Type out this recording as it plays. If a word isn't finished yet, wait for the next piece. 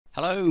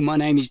Hello, my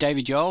name is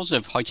David Giles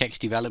of High-Text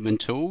Development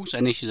Tools,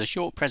 and this is a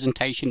short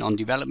presentation on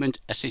Development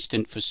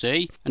Assistant for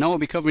C, and I will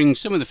be covering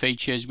some of the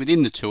features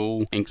within the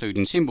tool,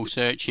 including symbol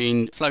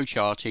searching,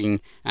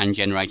 flowcharting and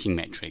generating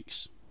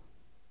metrics.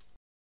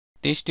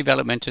 This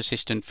Development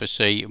Assistant for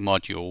C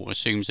module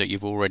assumes that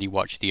you've already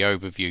watched the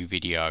overview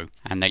video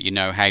and that you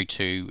know how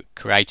to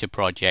create a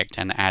project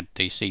and add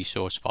the C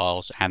source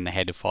files and the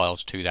header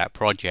files to that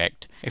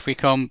project. If we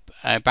come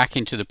back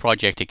into the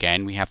project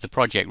again, we have the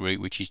project root,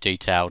 which is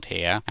detailed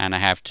here, and I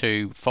have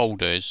two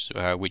folders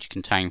which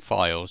contain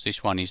files.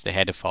 This one is the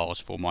header files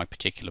for my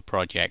particular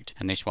project,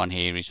 and this one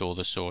here is all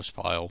the source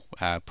file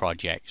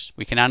projects.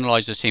 We can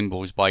analyze the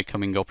symbols by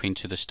coming up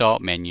into the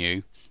start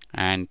menu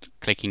and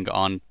clicking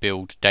on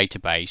build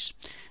database,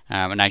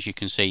 and as you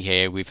can see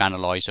here, we've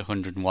analysed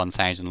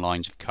 101,000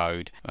 lines of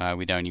code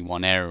with only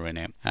one error in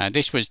it.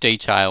 This was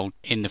detailed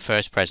in the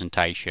first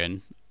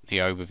presentation, the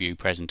overview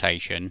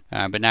presentation,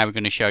 but now we're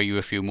going to show you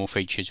a few more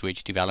features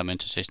which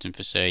Development Assistant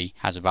for C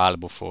has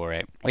available for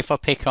it. If I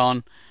pick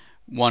on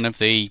one of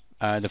the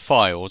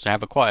files, I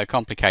have quite a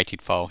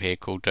complicated file here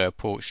called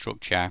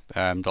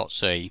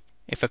portstructure.c.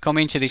 If I come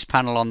into this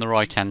panel on the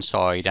right hand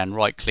side and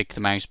right click the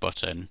mouse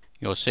button,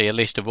 you'll see a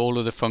list of all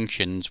of the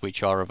functions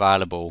which are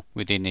available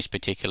within this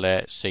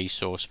particular C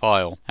source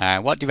file.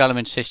 What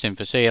Development Assistant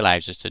for C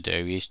allows us to do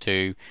is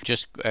to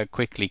just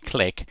quickly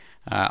click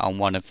on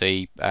one of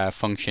the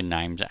function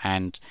names,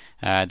 and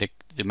the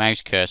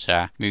mouse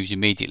cursor moves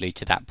immediately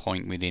to that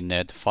point within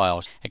the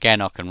files.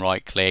 Again, I can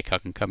right click, I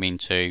can come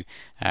into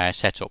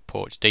set up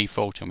ports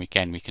default, and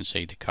again we can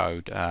see the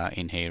code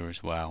in here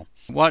as well.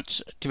 What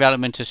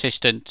Development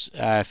Assistant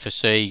for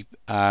C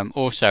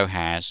also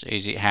has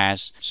is it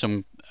has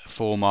some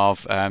form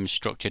of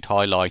structured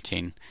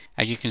highlighting.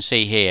 As you can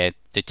see here,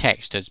 the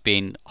text has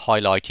been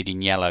highlighted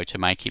in yellow to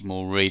make it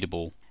more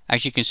readable.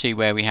 As you can see,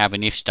 where we have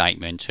an if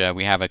statement,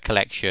 we have a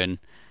collection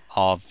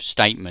of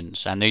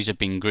statements, and these have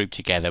been grouped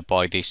together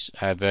by this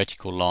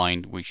vertical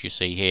line which you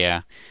see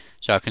here.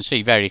 So I can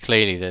see very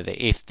clearly that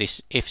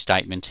this if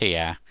statement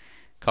here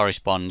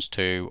corresponds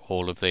to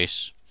all of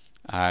this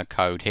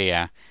code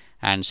here,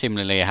 and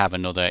similarly I have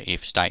another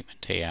if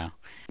statement here.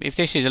 If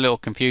this is a little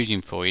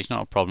confusing for you, it's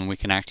not a problem. We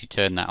can actually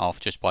turn that off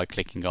just by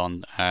clicking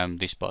on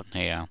this button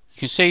here. You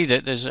can see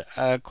that there's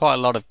quite a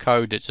lot of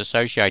code that's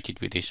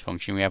associated with this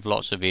function. We have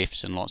lots of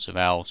ifs and lots of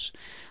else,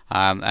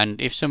 and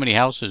if somebody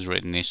else has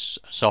written this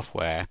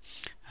software,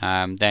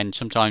 then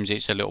sometimes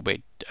it's a little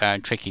bit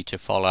tricky to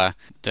follow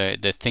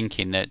the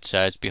thinking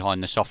that's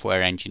behind the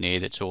software engineer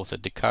that's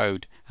authored the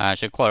code.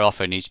 So quite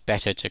often it's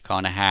better to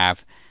kind of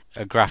have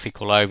a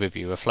graphical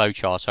overview, a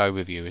flowchart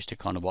overview as to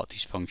kind of what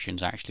these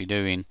functions are actually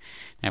doing.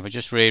 Now if I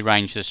just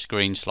rearrange the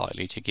screen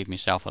slightly to give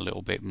myself a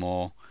little bit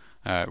more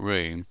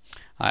room,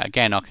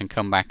 again I can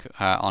come back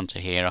onto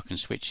here. I can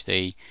switch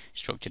the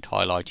structured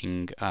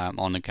highlighting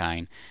on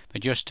again,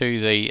 but just to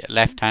the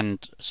left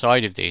hand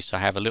side of this I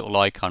have a little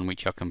icon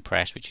which I can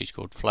press, which is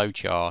called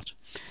flowchart.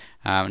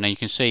 Now you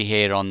can see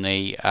here on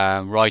the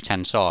right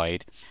hand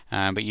side,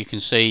 but you can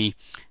see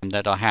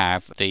that I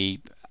have the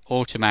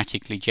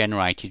automatically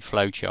generated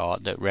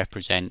flowchart that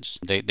represents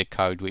the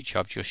code which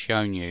I've just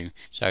shown you.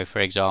 So for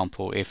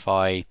example, if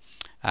I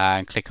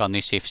click on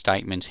this if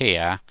statement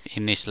here,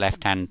 in this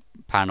left hand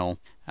panel,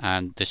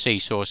 the C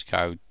source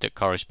code that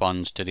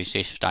corresponds to this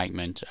if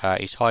statement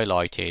is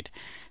highlighted.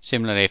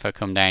 Similarly, if I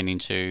come down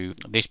into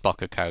this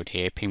block of code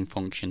here, pin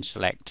function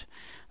select,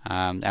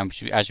 and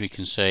as we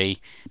can see,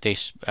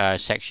 this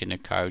section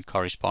of code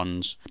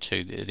corresponds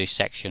to this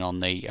section on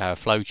the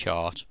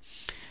flowchart.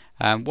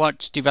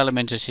 What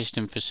Development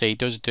Assistant for C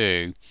does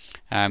do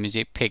is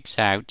it picks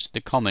out the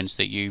comments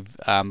that you've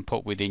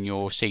put within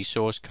your C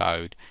source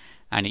code,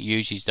 and it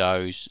uses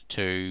those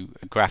to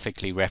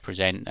graphically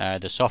represent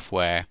the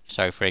software.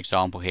 So for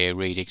example here,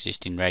 read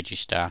existing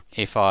register.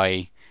 If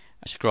I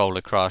scroll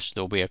across,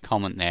 there'll be a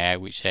comment there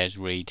which says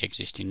read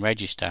existing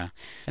register,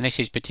 and this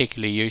is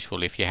particularly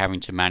useful if you're having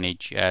to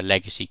manage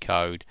legacy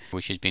code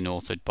which has been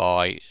authored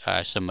by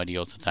somebody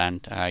other than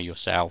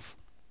yourself.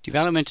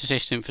 Development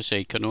Assistant for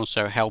C can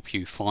also help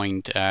you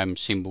find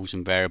symbols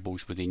and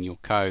variables within your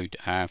code.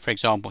 For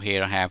example,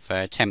 here I have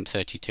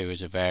temp32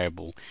 as a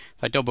variable.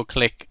 If I double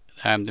click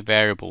the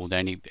variable,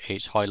 then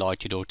it's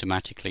highlighted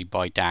automatically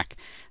by DAC,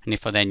 and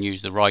if I then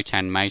use the right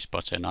hand mouse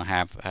button, I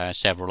have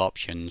several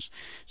options.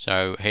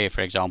 So here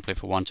for example,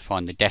 if I want to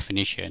find the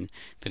definition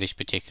for this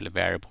particular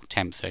variable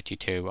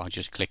temp32, I'll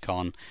just click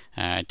on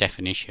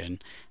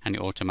definition, and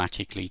it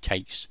automatically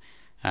takes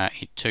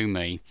it to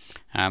me.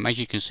 As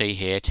you can see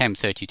here,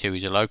 temp32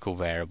 is a local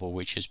variable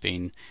which has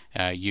been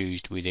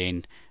used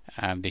within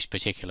this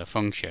particular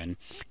function.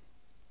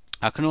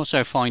 I can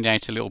also find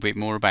out a little bit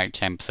more about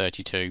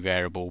temp32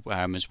 variable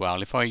as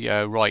well. If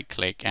I right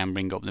click and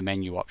bring up the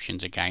menu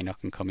options again, I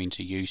can come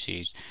into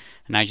uses,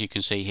 and as you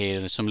can see here,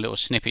 there's some little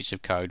snippets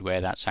of code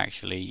where that's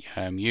actually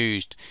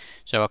used.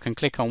 So I can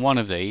click on one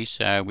of these,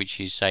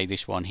 which is say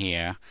this one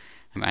here,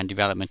 and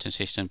development and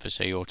system for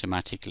C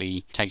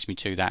automatically takes me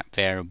to that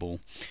variable.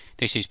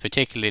 This is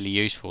particularly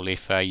useful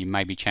if you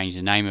maybe change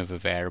the name of a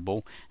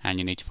variable and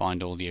you need to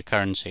find all the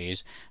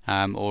occurrences,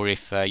 or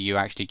if you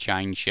actually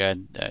change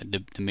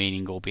the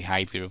meaning or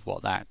behavior of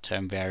what that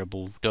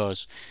variable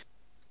does.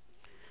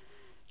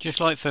 Just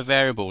like for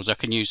variables, I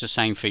can use the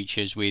same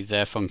features with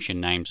function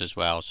names as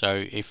well.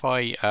 So if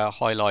I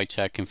highlight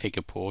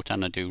configure port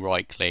and I do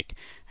right click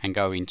and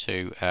go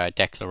into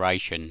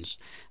declarations,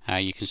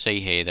 you can see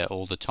here that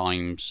all the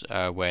times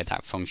where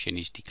that function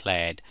is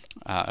declared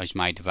is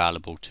made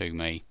available to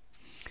me.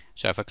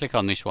 So if I click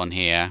on this one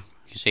here,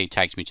 you can see it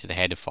takes me to the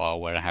header file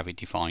where I have it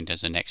defined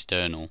as an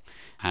external,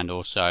 and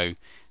also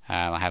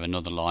I have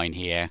another line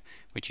here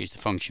which is the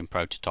function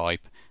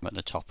prototype at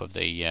the top of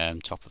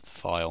the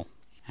file.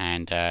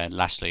 And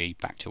lastly,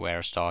 back to where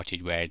I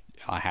started, where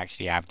I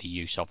actually have the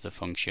use of the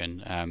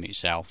function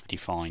itself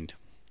defined.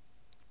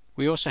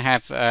 We also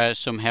have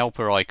some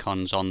helper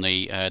icons on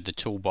the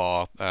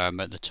toolbar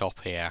at the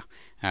top here,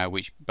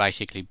 which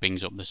basically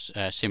brings up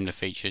the similar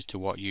features to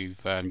what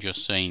you've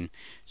just seen.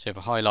 So if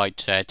I highlight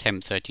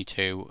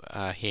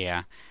temp32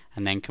 here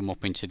and then come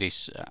up into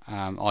this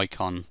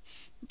icon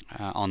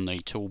on the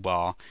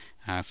toolbar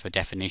for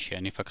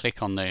definition, if I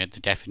click on the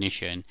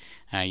definition,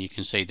 you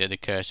can see that the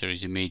cursor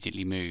is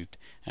immediately moved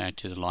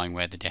to the line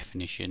where the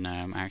definition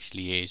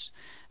actually is.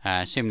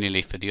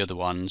 Similarly for the other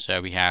ones,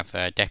 we have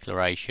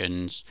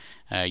declarations,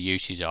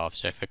 uses of.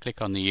 So if I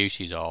click on the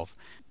uses of,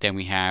 then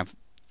we have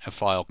a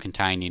file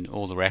containing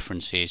all the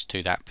references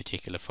to that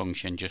particular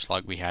function, just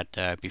like we had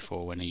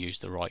before when I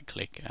used the right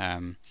click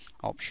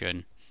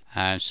option.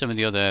 Some of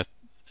the other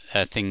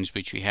things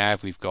which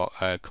we've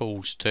got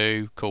calls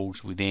to,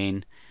 calls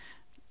within,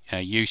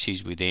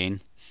 uses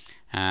within,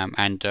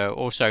 and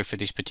also for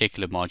this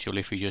particular module,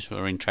 if we just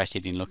were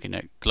interested in looking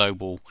at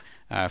global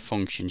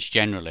functions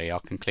generally, I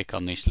can click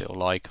on this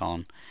little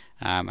icon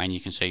and you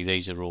can see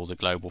these are all the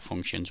global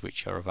functions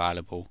which are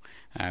available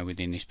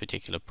within this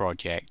particular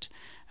project.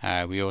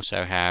 We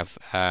also have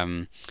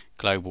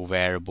global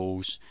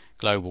variables,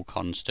 global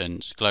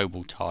constants,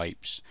 global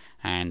types,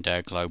 and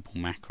global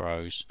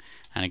macros.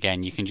 And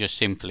again, you can just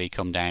simply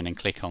come down and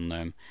click on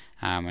them,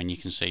 and you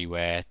can see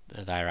where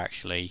they're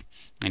actually,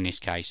 in this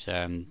case,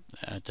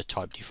 the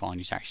type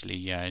defined is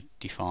actually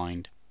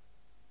defined.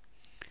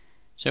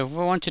 So if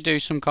I want to do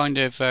some kind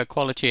of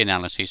quality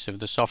analysis of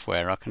the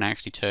software, I can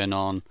actually turn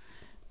on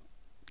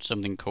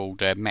something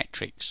called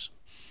metrics.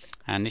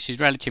 And this is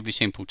relatively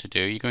simple to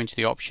do. You go into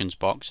the options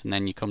box and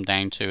then you come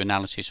down to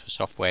analysis for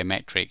software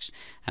metrics,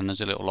 and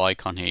there's a little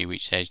icon here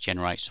which says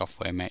generate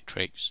software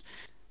metrics.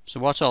 So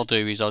what I'll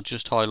do is I'll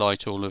just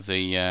highlight all of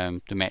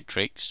the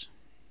metrics.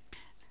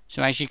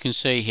 So as you can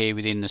see here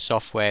within the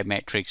software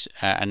metrics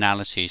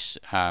analysis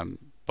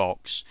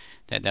box,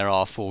 that there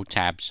are 4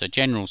 tabs: a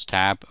generals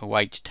tab, a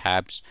weight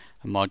tabs,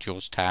 a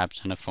modules tabs,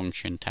 and a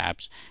function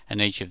tabs,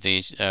 and each of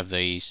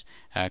these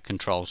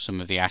controls some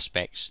of the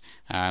aspects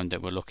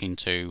that we're looking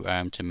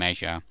to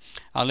measure.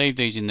 I'll leave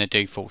these in the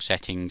default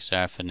settings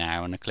for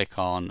now, and I click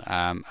on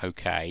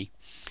OK.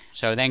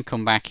 So then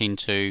come back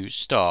into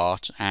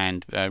Start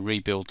and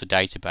rebuild the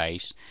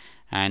database.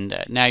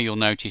 And now you'll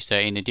notice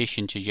that in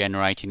addition to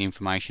generating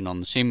information on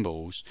the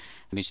symbols,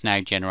 it's now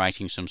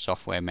generating some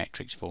software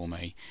metrics for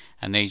me,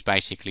 and these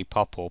basically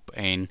pop up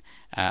in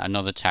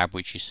another tab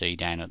which you see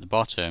down at the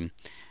bottom.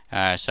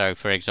 So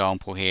for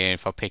example here,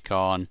 if I pick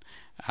on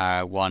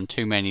one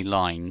too many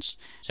lines,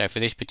 so for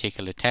this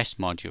particular test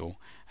module,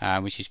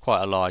 which is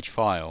quite a large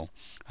file,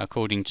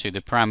 according to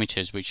the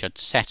parameters which are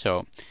set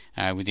up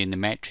within the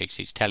metrics,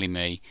 it's telling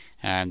me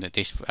that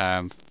this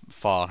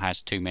file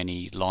has too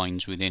many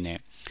lines within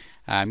it.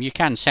 You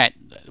can set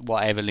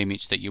whatever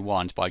limits that you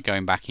want by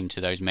going back into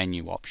those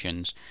menu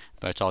options,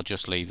 but I'll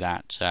just leave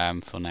that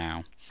for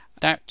now.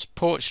 That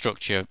port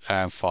structure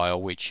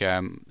file which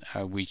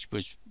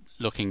was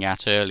looking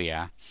at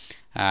earlier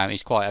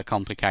is quite a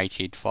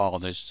complicated file.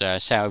 There's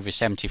over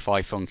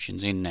 75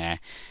 functions in there,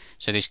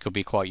 so this could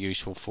be quite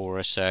useful for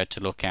us to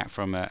look at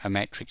from a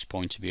metrics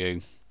point of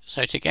view.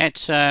 So to get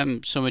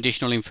some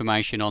additional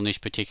information on this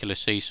particular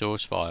C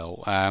source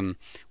file,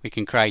 we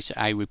can create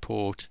a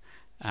report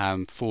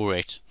for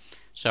it.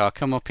 So I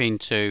come up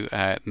into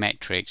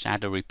metrics,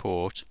 add a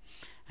report,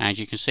 and as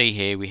you can see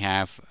here we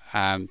have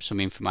some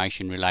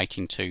information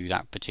relating to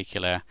that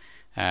particular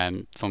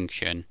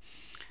function,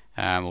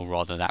 or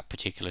rather that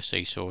particular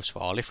C source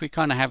file. If we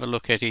kind of have a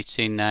look at it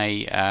in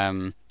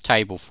a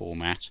table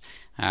format,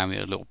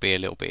 it'll be a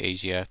little bit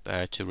easier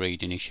to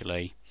read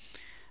initially.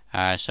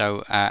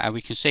 So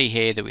we can see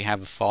here that we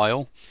have a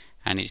file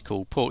and it's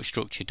called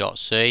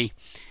portstructure.c,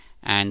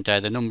 and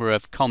the number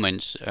of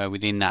comments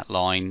within that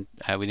line,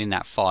 within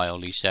that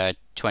file, is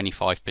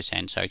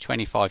 25%. So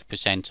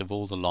 25% of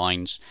all the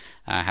lines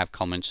have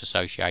comments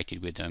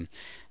associated with them.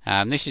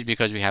 This is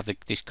because we have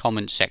this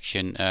comment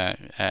section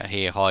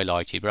here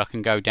highlighted, but I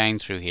can go down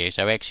through here.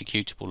 So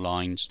executable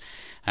lines,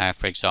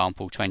 for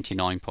example,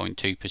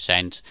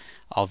 29.2%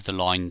 of the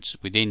lines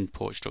within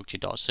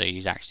portstructure.c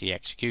is actually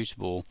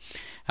executable.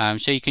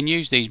 So you can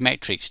use these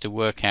metrics to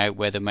work out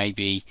whether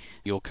maybe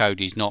your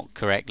code is not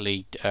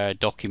correctly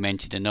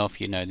documented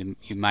enough. You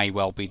may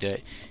well be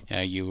that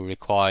you will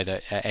require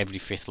that every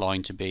fifth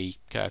line to be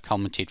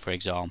commented, for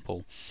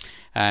example.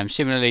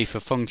 Similarly, for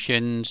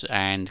functions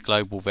and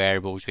global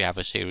variables, we have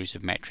a series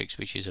of metrics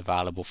which is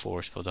available for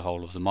us for the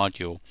whole of the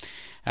module.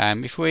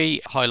 If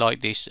we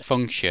highlight this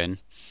function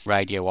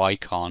radio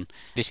icon,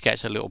 this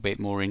gets a little bit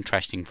more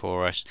interesting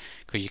for us,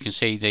 because you can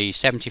see the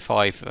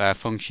 75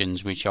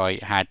 functions which I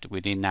had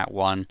within that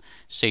one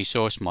C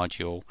source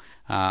module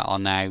are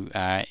now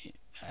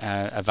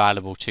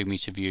available to me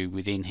to view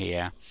within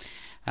here.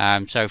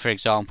 So for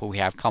example, we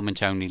have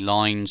comment only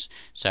lines,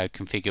 so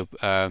configure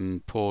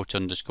port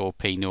underscore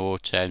P0,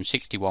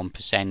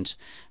 61%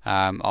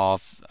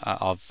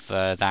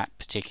 of that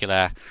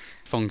particular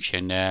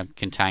function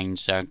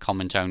contains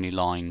comment only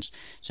lines.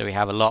 So we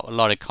have a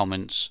lot of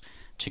comments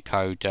to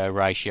code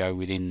ratio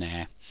within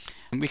there.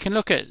 And we can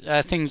look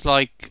at things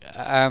like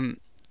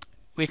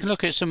we can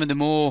look at some of the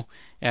more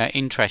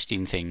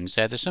interesting things.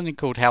 There's something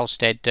called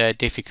Halstead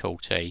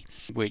difficulty,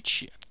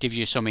 which gives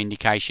you some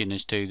indication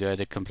as to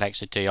the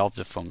complexity of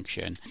the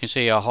function. You can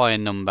see a higher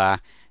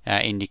number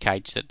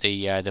indicates that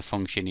the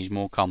function is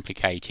more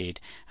complicated,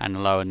 and a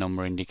lower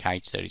number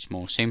indicates that it's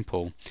more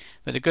simple.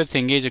 But the good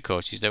thing is, of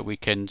course, is that we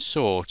can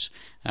sort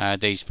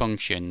these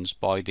functions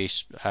by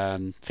this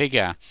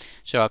figure.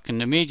 So I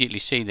can immediately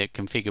see that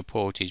configure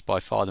port is by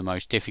far the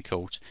most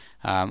difficult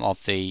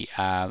of the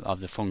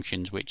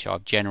functions which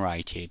I've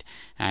generated,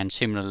 and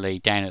similarly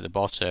down at the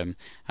bottom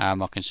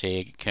I can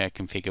see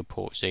configure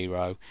port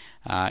 0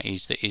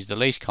 is the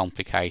least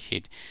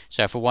complicated.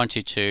 So if I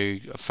wanted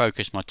to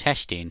focus my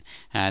testing,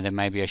 then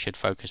maybe I should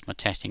focus my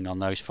testing on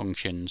those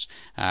functions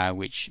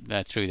which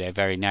through their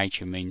very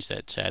nature means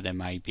that they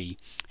may be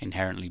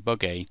inherently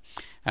buggy.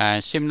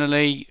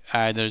 Similarly,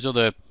 there's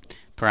other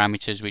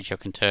parameters which I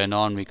can turn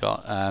on. We've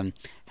got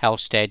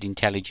Halstead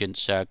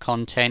intelligence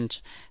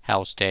content,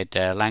 Halstead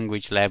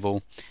language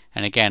level,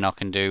 and again I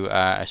can do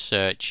a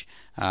search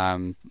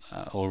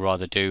or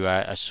rather do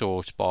a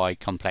sort by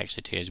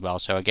complexity as well.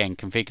 So again,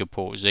 configure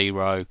port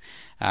 0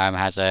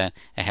 has a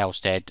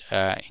Halstead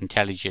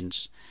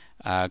intelligence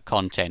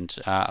content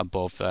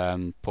above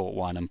port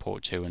 1 and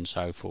port 2 and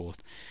so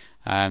forth.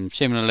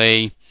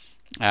 Similarly,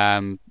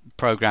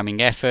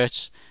 programming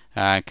effort,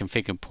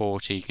 configure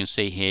port, you can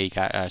see here you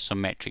got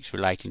some metrics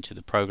relating to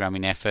the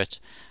programming effort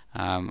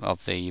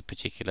of the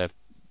particular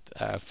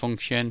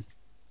function.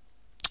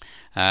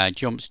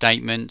 Jump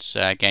statements,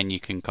 again you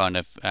can kind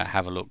of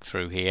have a look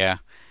through here.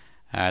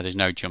 There's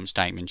no jump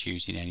statements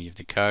used in any of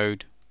the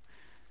code.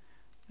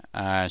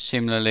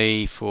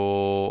 Similarly,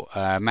 for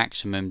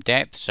maximum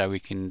depth, so we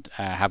can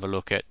have a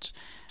look at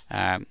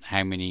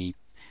how many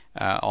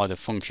either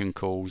function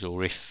calls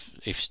or if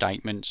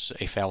statements,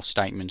 if else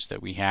statements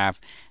that we have,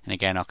 and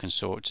again I can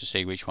sort to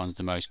see which one's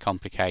the most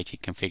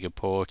complicated. Configure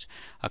port,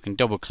 I can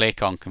double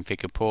click on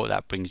configure port,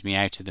 that brings me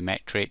out of the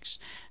metrics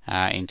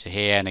into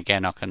here, and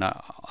again I can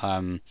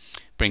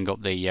bring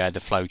up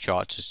the flow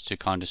chart just to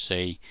kind of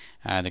see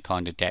the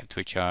kind of depth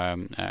which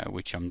I'm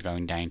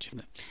going down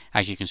to.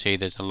 As you can see,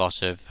 there's a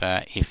lot of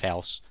if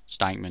else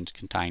statements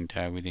contained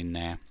within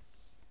there.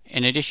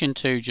 In addition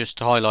to just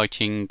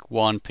highlighting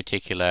one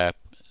particular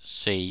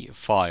C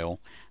file,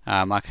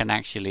 I can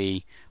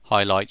actually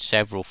highlight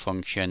several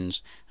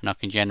functions, and I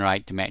can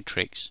generate the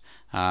metrics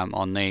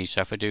on these. So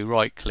if I do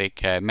right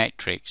click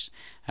metrics,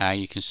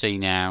 you can see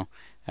now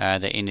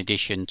that in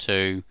addition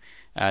to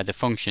the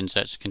functions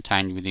that's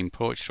contained within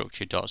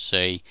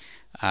portstructure.c,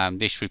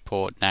 this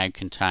report now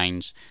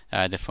contains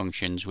the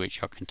functions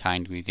which are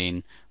contained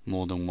within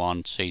more than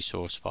one C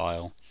source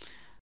file.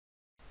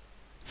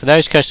 For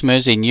those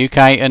customers in UK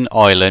and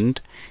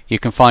Ireland, you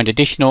can find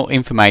additional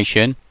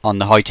information on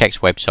the Hitex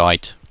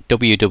website,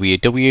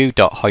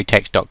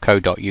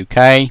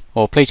 www.hitex.co.uk,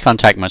 or please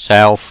contact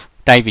myself,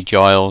 David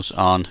Giles,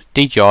 on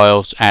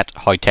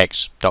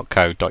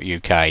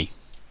dgiles@hitex.co.uk.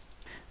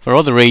 For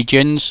other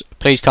regions,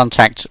 please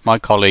contact my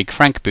colleague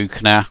Frank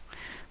Buchner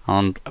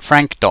on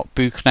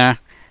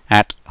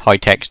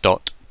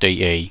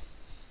frank.buchner@hitex.de.